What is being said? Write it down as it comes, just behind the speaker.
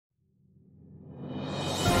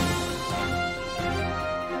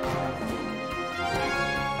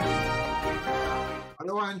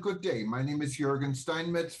and good day. My name is Jürgen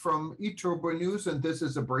Steinmetz from eTurboNews, and this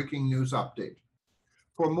is a breaking news update.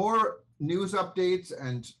 For more news updates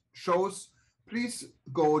and shows, please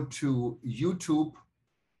go to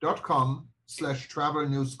youtube.com/travel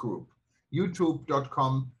news group.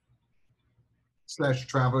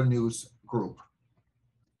 youtube.com/travel news group.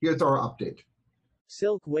 Here's our update.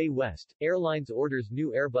 Silk Way West Airlines orders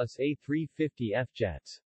new Airbus A350F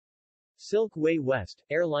jets. Silk Way West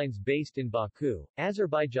Airlines based in Baku,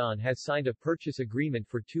 Azerbaijan has signed a purchase agreement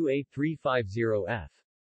for two A350F.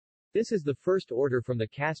 This is the first order from the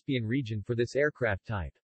Caspian region for this aircraft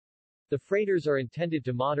type. The freighters are intended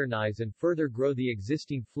to modernize and further grow the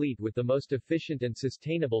existing fleet with the most efficient and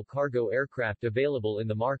sustainable cargo aircraft available in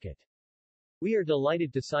the market. We are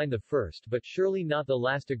delighted to sign the first but surely not the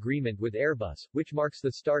last agreement with Airbus, which marks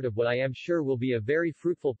the start of what I am sure will be a very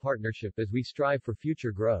fruitful partnership as we strive for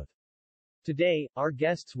future growth. Today, our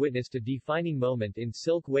guests witnessed a defining moment in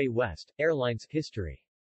Silk Way West Airlines history.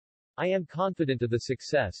 I am confident of the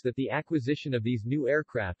success that the acquisition of these new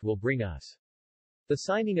aircraft will bring us. The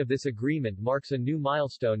signing of this agreement marks a new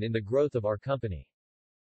milestone in the growth of our company.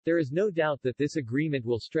 There is no doubt that this agreement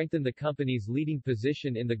will strengthen the company's leading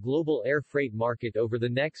position in the global air freight market over the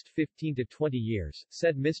next 15 to 20 years,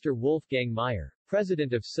 said Mr. Wolfgang Meyer,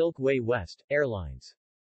 president of Silk Way West Airlines.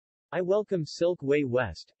 I welcome Silk Way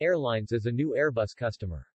West Airlines as a new Airbus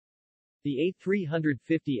customer. The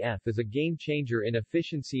A350F is a game changer in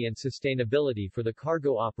efficiency and sustainability for the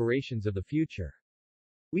cargo operations of the future.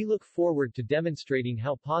 We look forward to demonstrating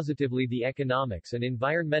how positively the economics and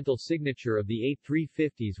environmental signature of the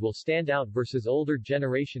A350s will stand out versus older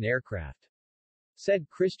generation aircraft, said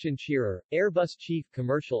Christian Scherer, Airbus Chief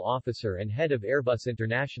Commercial Officer and Head of Airbus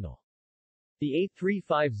International. The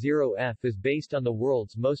A350F is based on the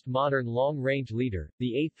world's most modern long-range leader,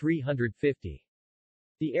 the A350.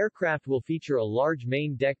 The aircraft will feature a large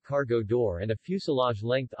main deck cargo door and a fuselage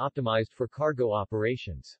length optimized for cargo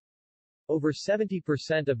operations. Over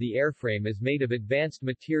 70% of the airframe is made of advanced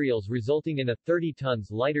materials resulting in a 30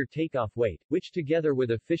 tons lighter takeoff weight, which together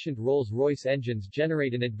with efficient Rolls-Royce engines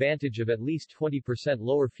generate an advantage of at least 20%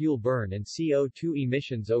 lower fuel burn and CO2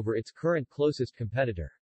 emissions over its current closest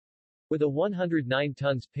competitor. With a 109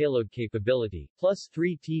 tons payload capability, plus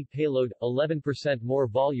 3T payload, 11% more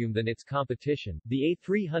volume than its competition, the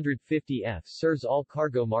A350F serves all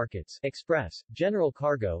cargo markets, express, general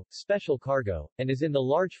cargo, special cargo, and is in the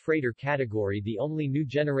large freighter category the only new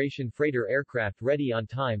generation freighter aircraft ready on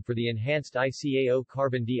time for the enhanced ICAO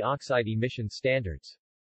carbon dioxide emission standards.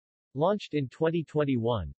 Launched in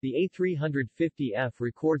 2021, the A350F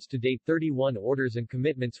records to date 31 orders and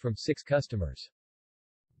commitments from 6 customers.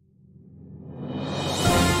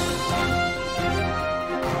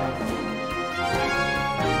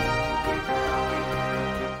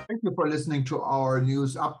 Thank you for listening to our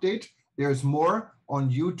news update. There's more on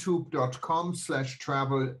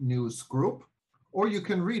youtube.com/travel news group, or you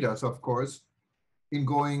can read us, of course, in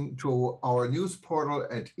going to our news portal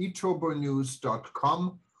at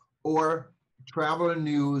eTurboNews.com or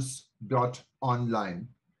travelnews.online.